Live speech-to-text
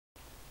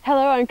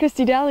Hello, I'm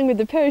Christie Dowling with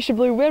the Perisher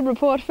Blue Web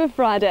Report for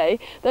Friday.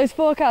 Those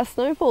forecast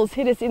snowfalls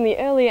hit us in the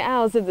earlier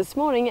hours of this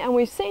morning and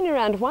we've seen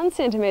around 1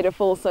 centimetre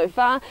fall so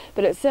far,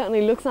 but it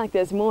certainly looks like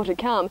there's more to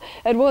come.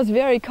 It was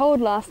very cold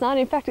last night.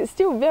 In fact, it's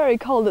still very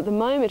cold at the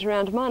moment,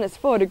 around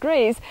 -4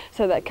 degrees,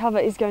 so that cover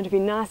is going to be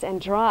nice and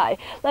dry.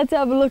 Let's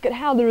have a look at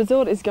how the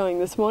resort is going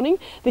this morning.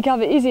 The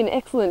cover is in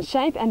excellent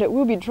shape and it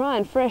will be dry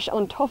and fresh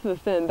on top of a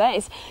firm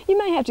base. You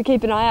may have to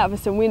keep an eye out for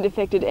some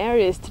wind-affected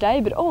areas today,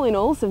 but all in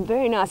all, some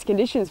very nice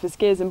conditions for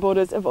skiers and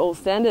boarders of all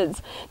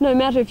standards. No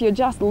matter if you're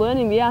just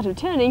learning the art of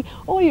turning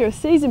or you're a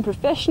seasoned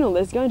professional,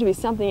 there's going to be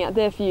something out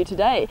there for you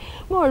today.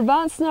 More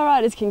advanced snow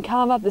riders can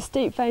carve up the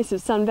steep face of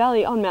Sun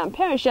Valley on Mount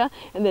Perisher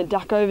and then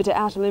duck over to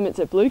outer limits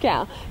at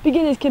Bluecow.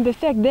 Beginners can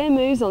perfect their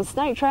moves on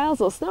snake trails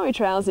or snowy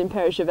trails in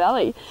Perisher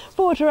Valley.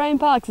 4 terrain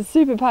parks, a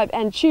Superpipe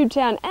and Tube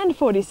Town and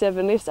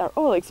 47 lifts are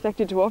all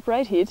expected to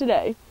operate here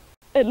today.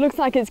 It looks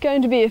like it's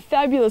going to be a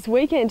fabulous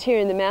weekend here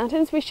in the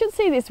mountains. We should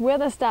see this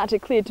weather start to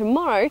clear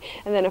tomorrow,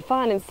 and then a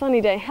fine and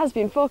sunny day has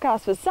been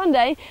forecast for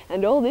Sunday,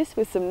 and all this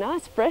with some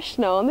nice fresh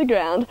snow on the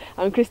ground.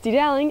 I'm Christie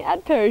Dowling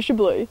at Perisher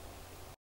Blue.